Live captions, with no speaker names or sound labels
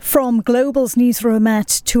From Global's Newsroom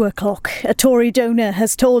at 2 o'clock, a Tory donor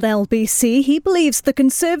has told LBC he believes the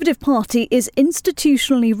Conservative Party is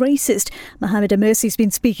institutionally racist. Mohammed Amersi's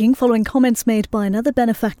been speaking following comments made by another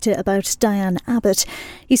benefactor about Diane Abbott.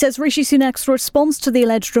 He says Rishi Sunak's response to the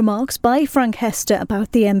alleged remarks by Frank Hester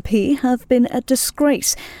about the MP have been a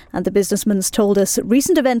disgrace. And the businessman's told us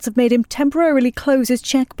recent events have made him temporarily close his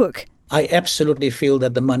chequebook. I absolutely feel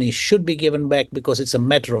that the money should be given back because it's a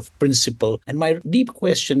matter of principle. And my deep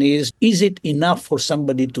question is it enough for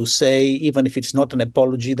somebody to say, even if it's not an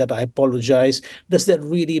apology, that I apologize? Does that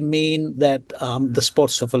really mean that the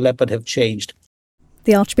spots of a leopard have changed?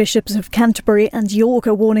 The Archbishops of Canterbury and York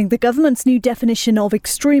are warning the government's new definition of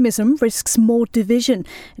extremism risks more division.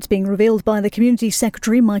 It's being revealed by the Community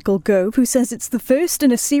Secretary Michael Gove, who says it's the first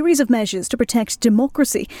in a series of measures to protect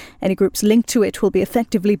democracy. Any groups linked to it will be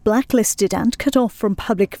effectively blacklisted and cut off from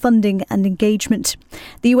public funding and engagement.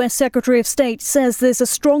 The US Secretary of State says there's a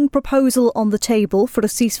strong proposal on the table for a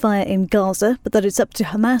ceasefire in Gaza, but that it's up to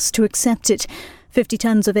Hamas to accept it. 50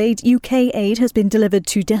 tonnes of UK aid has been delivered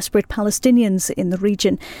to desperate Palestinians in the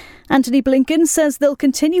region. Anthony Blinken says they'll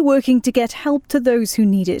continue working to get help to those who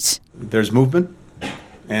need it. There's movement,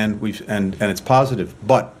 and it's positive,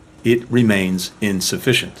 but it remains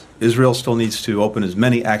insufficient. Israel still needs to open as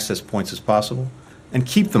many access points as possible and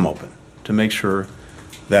keep them open to make sure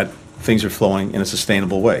that things are flowing in a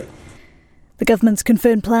sustainable way. The government's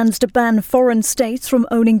confirmed plans to ban foreign states from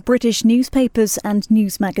owning British newspapers and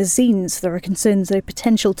news magazines. There are concerns a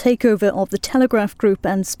potential takeover of the Telegraph Group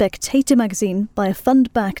and Spectator magazine by a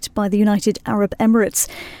fund backed by the United Arab Emirates.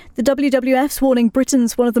 The WWF's warning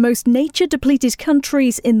Britain's one of the most nature-depleted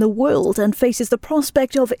countries in the world and faces the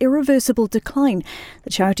prospect of irreversible decline. The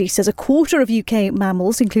charity says a quarter of UK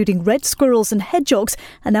mammals, including red squirrels and hedgehogs,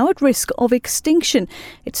 are now at risk of extinction.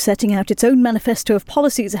 It's setting out its own manifesto of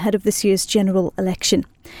policies ahead of this year's general election.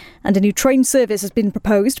 And a new train service has been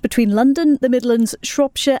proposed between London, the Midlands,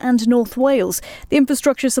 Shropshire and North Wales. The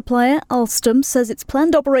infrastructure supplier, Alstom, says its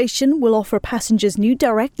planned operation will offer passengers new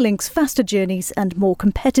direct links, faster journeys and more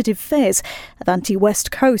competitive fares. Avanti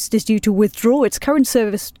West Coast is due to withdraw its current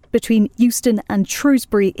service between Euston and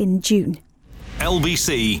Shrewsbury in June.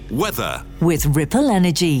 LBC Weather. With Ripple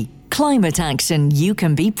Energy. Climate action you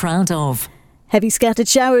can be proud of. Heavy scattered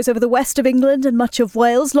showers over the west of England and much of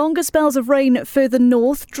Wales. Longer spells of rain further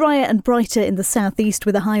north, drier and brighter in the southeast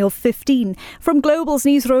with a high of 15. From Global's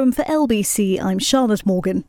Newsroom for LBC, I'm Charlotte Morgan.